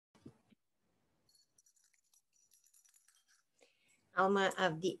Alma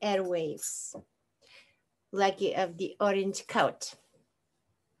of the Airwaves, Lucky of the orange coat.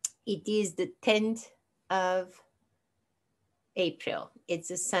 It is the 10th of April. It's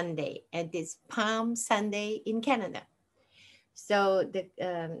a Sunday, and it's Palm Sunday in Canada. So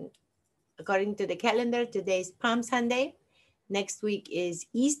according to the calendar, today is Palm Sunday. Next week is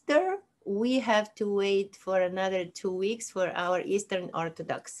Easter. We have to wait for another 2 weeks for our Eastern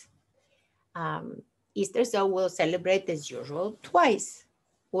Orthodox Easter, so we'll celebrate as usual twice.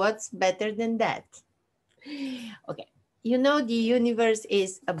 What's better than that? Okay, you know the universe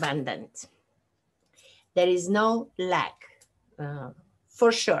is abundant. There is no lack,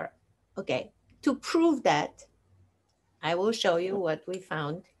 for sure. Okay, to prove that, I will show you what we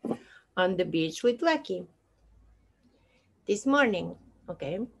found on the beach with Lucky this morning,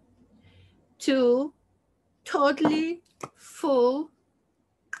 okay? 2 totally full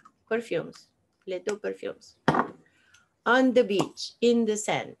perfumes, little perfumes, on the beach, in the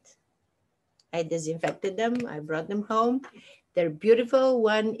sand. I disinfected them, I brought them home. They're beautiful.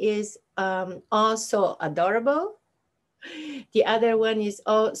 One is also adorable. The other one is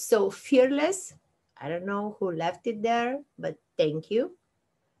also fearless. I don't know who left it there, but thank you.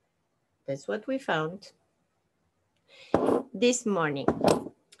 That's what we found this morning.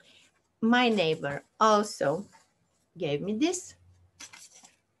 My neighbor also gave me this.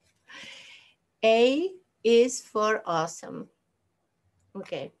 A is for awesome.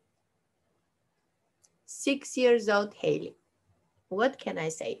 Okay. 6 years old Haley. What can I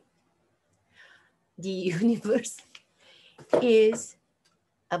say? The universe is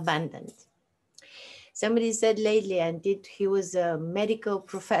abundant. Somebody said lately, and he was a medical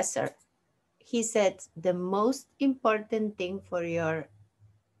professor. He said the most important thing for your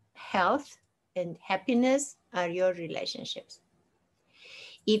health and happiness are your relationships.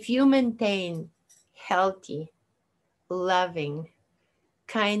 If you maintain healthy, loving,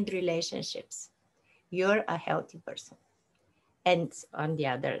 kind relationships, you're a healthy person. And on the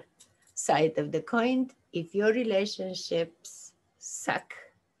other side of the coin, if your relationships suck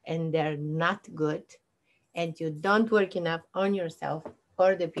and they're not good, and you don't work enough on yourself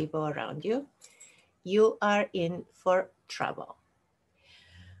or the people around you, you are in for trouble.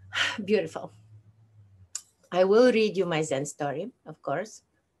 Beautiful. I will read you my Zen story, of course,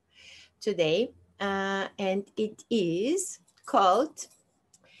 today. And it is called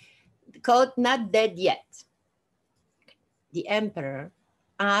Not Dead Yet. The emperor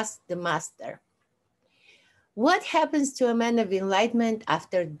asked the master, what happens to a man of enlightenment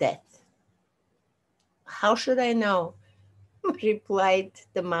after death? How should I know? Replied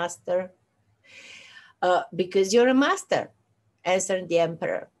the master. Because you're a master, answered the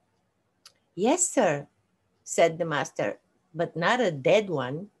emperor. Yes, sir, said the master, but not a dead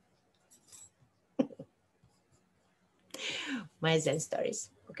one. My Zen stories.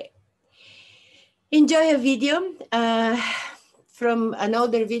 Okay. Enjoy a video from an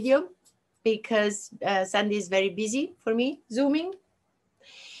older video because Sunday is very busy for me, Zooming.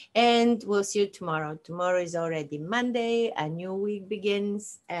 And we'll see you tomorrow. Tomorrow is already Monday, a new week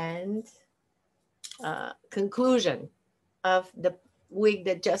begins, and conclusion of the week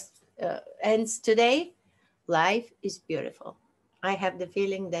that just ends today. Life is beautiful. I have the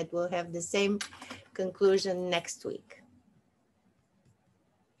feeling that we'll have the same conclusion next week.